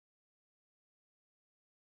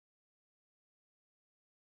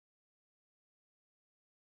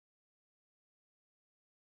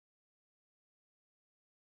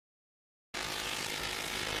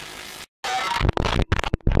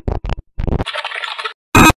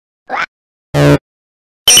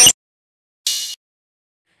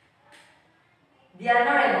The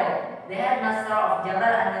Honorable, the headmaster of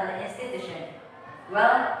Jabal institution.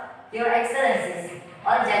 Well, Your Excellencies,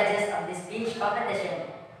 all judges of this speech competition,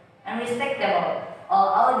 and respectable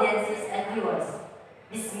all audiences and viewers.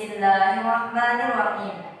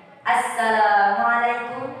 Bismillahirrahmanirrahim.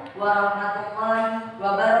 Assalamualaikum warahmatullahi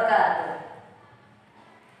wabarakatuh.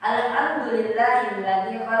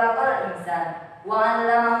 Alhamdulillahilladzi khalaqal insan wa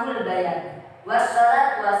 'allamahul bayan.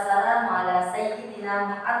 Wassalatu wassalamu ala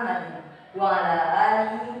sayyidina Muhammadin wa ala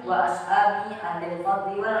alihi wa ashabihi ahlil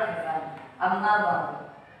fadli wal ihsan. Amma ba'du.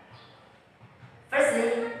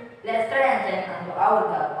 Firstly, let's pray and thank unto our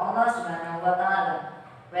God, Allah Subhanahu wa Ta'ala,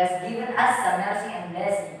 who has given us some mercy and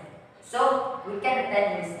blessing, so we can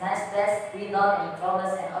attend this nice place without any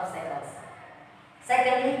troubles and obstacles.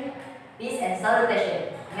 Secondly, peace and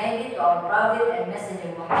salutation may be to our Prophet and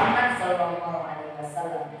Messenger Muhammad Sallallahu Alaihi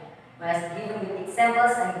Wasallam, who has given good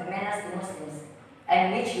examples and good manners to Muslims,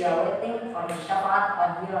 and which we are waiting for his shafa'at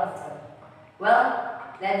on hereafter. Well,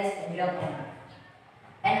 ladies and gentlemen,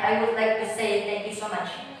 and I would like to say thank you so much.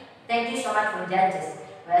 Thank you so much for judges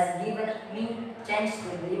who has given me chance to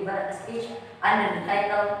deliver a speech under the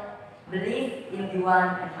title Believe in the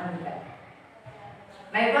One and Only God.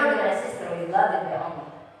 My brother and sister beloved by Allah,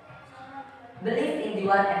 believe in the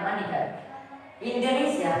One and Only God.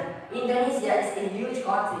 Indonesia is a huge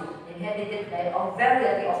country inhabited by a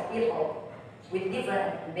variety of people with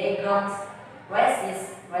different backgrounds,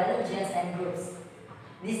 races, religions, and groups.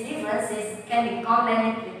 These differences can be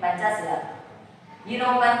combined with Pancasila. You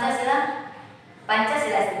know Pancasila?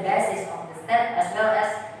 Pancasila is the basis of the state as well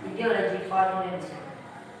as ideology for Indonesia.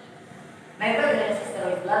 My brother and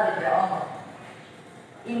sister beloved by Allah,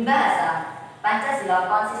 in Bahasa, Pancasila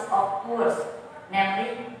consists of two words, namely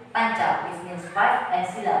Panca, which means five, and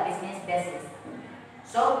Sila, which means basis.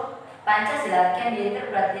 So, Pancasila can be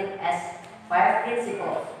interpreted as five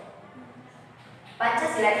principles.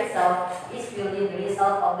 Pancasila itself is purely the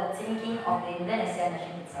result of the thinking of the Indonesian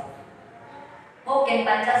nation itself. How can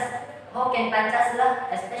Pancasila,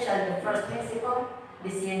 especially the first principle, be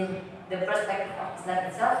seen the perspective of Islam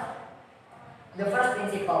itself? The first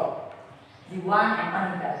principle, the one and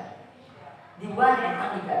only God. The one and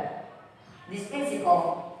only God. This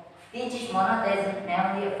principle teaches monotheism,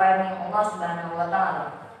 namely affirming Allah Subhanahu wa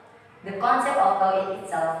Ta'ala. The concept of Tauhid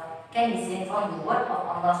itself can be seen from the word of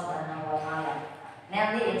Allah Subhanahu wa Ta'ala,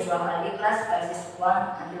 namely in Surah Al-Ikhlas verses 1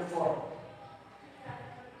 until 4.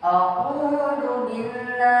 A'udhu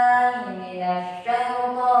billahi minasy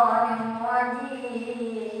syaithanir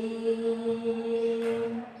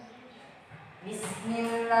rajim.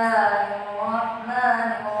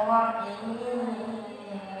 Bismillahirrahmanirrahim.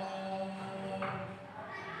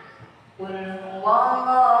 Qul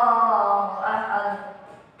huwallahu ahad,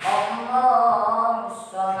 Allahus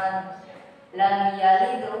samad, lam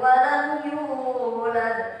yalid wa lam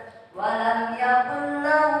yulad wa lam yakul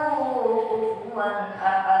lahu kufuwan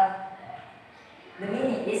ahad. The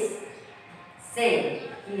meaning is, say,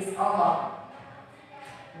 He is Allah,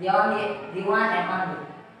 the one and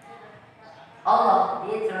only. Allah,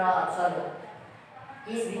 the eternal absolute.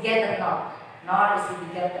 He is begotten not, nor is He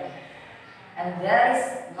begotten, and there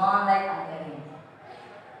is none like unto Him.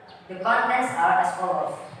 The contents are as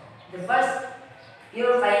follows. The first,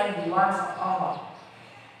 purifying the ones of Allah.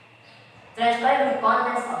 Transcribing the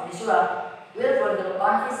contents of the surah will further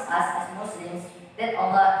convince us as Muslims that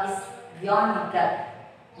Allah is the only God.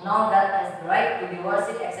 No God has the right to be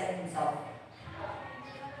worshipped except Himself.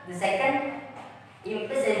 The second,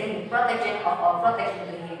 emphasizing the protection of our protection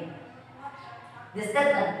to Him. The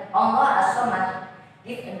statement Allah As-Samad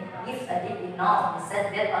gives a deep knowledge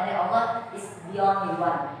that only Allah is the only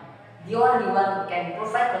one. The only one who can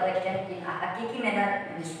provide protection in a hakiki manner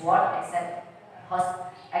in this world except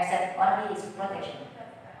only His protection.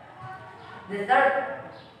 The third,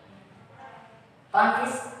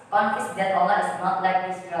 confess that Allah is not like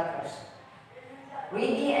His creatures.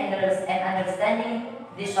 Reading and understanding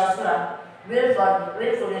this surah will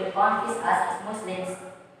fully convince us as Muslims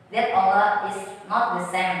that Allah is not the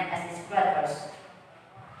same as His creators.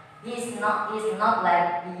 He is not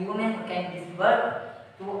like the human who can give birth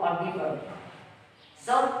to or be born.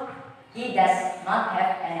 So, He does not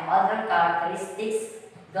have any other characteristics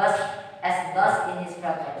as those in His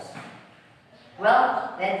creators.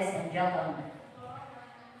 Well, ladies and gentlemen,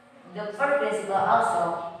 the third principle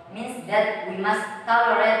also means that we must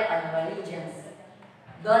tolerate other religions.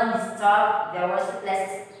 Don't disturb their worship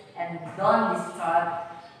places and don't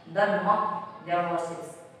mock their worships.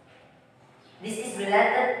 This is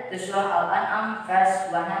related to Surah Al-An'am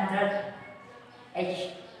verse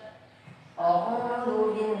 100H.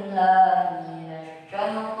 A'udhu billahi minasy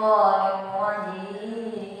syaithanir rajim.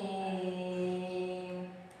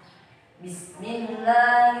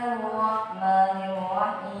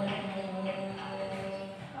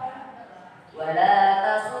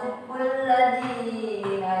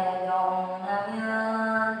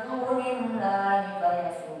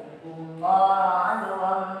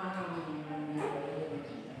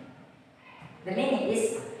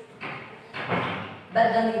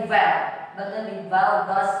 button with vowel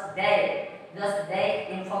thus they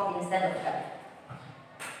inform instead of God.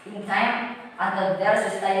 In time, until their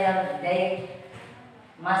societal they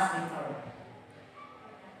must return.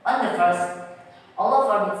 On the first, Allah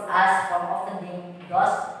forbids us from offending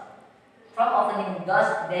those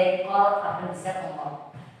they call upon the said Allah,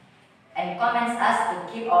 and commands us to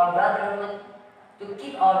keep our brotherhood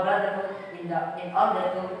in order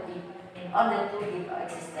to be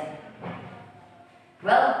existent.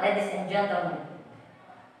 Well, ladies and gentlemen,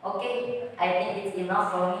 okay, I think it's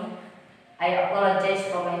enough for me. I apologize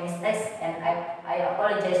for my mistakes and I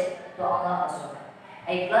apologize to Allah also.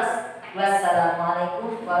 I plus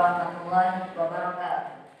wassalamualaikum warahmatullahi wabarakatuh.